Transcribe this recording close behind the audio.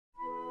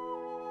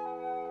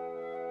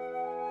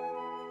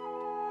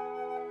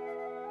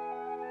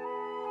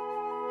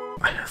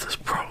I have this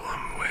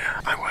problem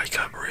where I wake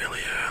up really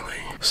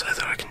early so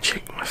that I can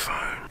check my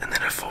phone and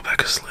then I fall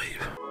back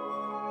asleep.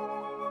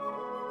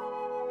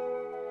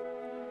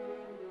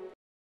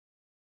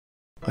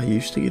 I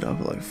used to get up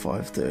at like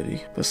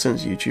 5:30, but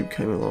since YouTube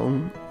came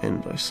along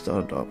and I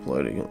started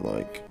uploading at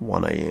like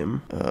 1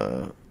 AM,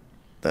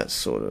 that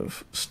sort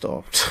of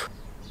stopped.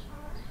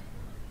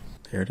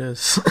 There it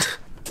is.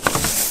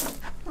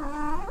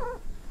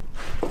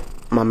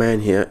 My man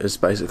here is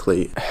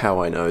basically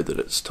how I know that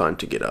it's time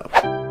to get up.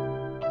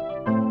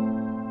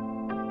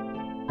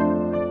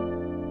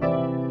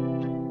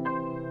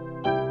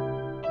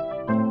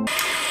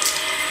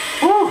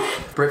 Woo!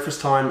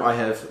 Breakfast time, I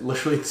have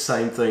literally the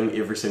same thing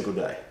every single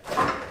day.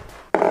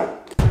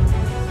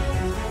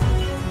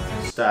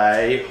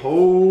 Stay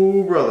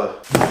whole, brother.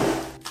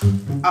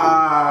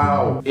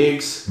 Ow!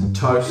 Eggs,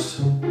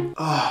 toast.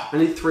 Oh, I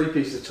need 3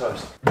 pieces of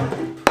toast.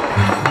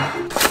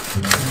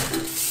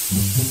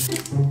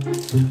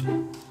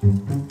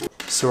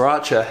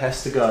 Sriracha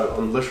has to go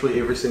on literally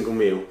every single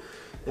meal,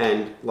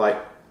 and like,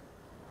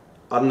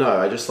 I don't know,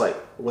 I just like,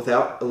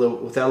 without a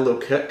little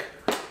kick,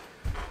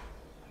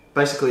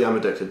 basically I'm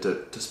addicted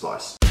to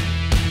spice.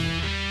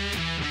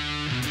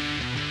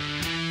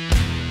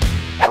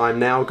 I'm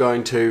now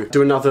going to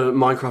do another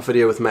Minecraft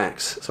video with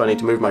Max, so I need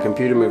to move my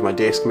computer, move my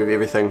desk, move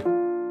everything.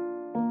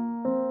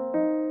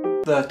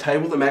 The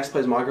table that Max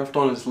plays Minecraft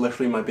on is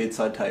literally my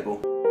bedside table.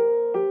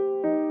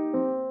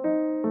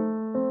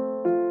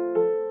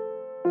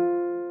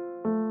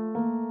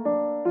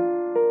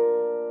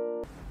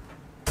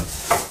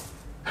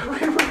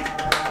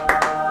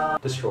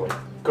 Destroy.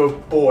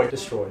 Good boy.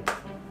 Destroy.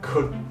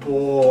 Good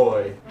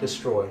boy.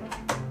 Destroy.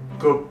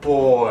 Good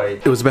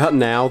boy. It was about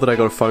now that I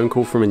got a phone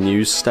call from a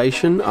news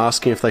station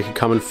asking if they could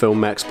come and film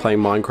Max playing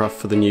Minecraft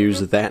for the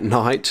news that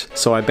night.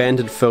 So I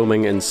abandoned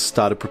filming and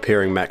started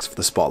preparing Max for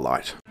the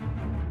spotlight.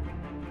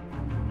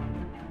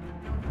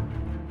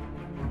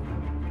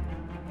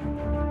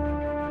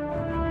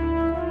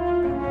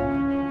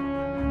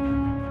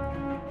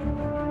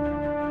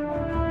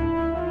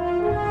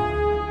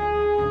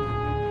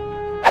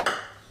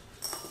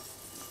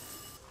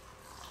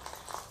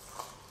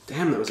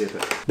 Damn, that was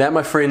epic. That,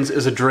 my friends,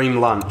 is a dream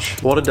lunch.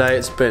 What a day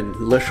it's been.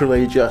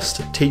 Literally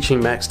just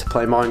teaching Max to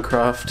play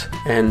Minecraft,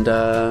 and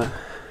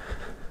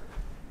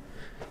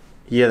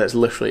yeah, that's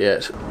literally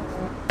it.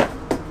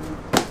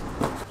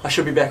 I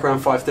should be back around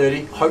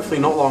 5:30. Hopefully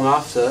not long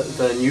after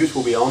the news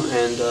will be on,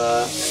 and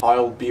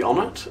I'll be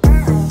on it.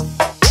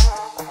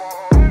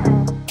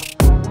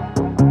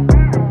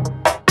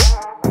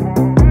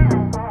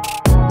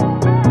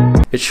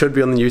 It should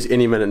be on the news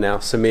any minute now,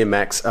 so me and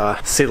Max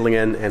are settling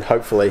in and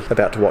hopefully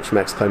about to watch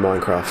Max play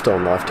Minecraft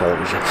on live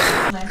television.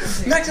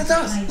 Max, it's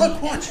us!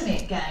 Look, watch!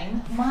 Internet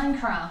game,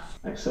 Minecraft.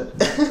 Exit.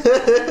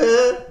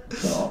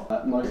 Oh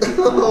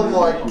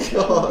my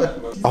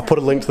god. I'll put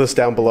a link to this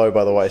down below,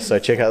 by the way, so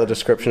check out the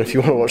description if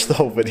you want to watch the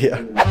whole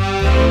video.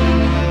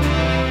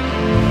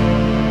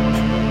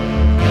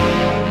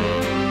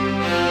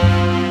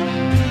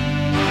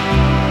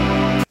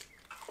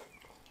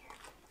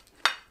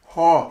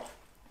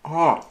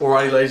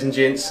 Alrighty, ladies and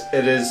gents,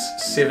 it is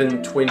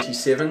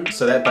 7:27,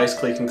 so that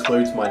basically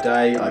concludes my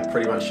day. I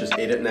pretty much just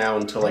edit now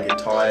until I get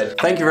tired.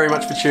 Thank you very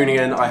much for tuning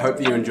in. I hope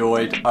that you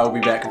enjoyed. I will be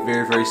back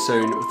very, very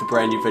soon with a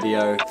brand new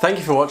video. Thank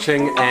you for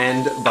watching,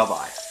 and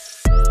bye-bye.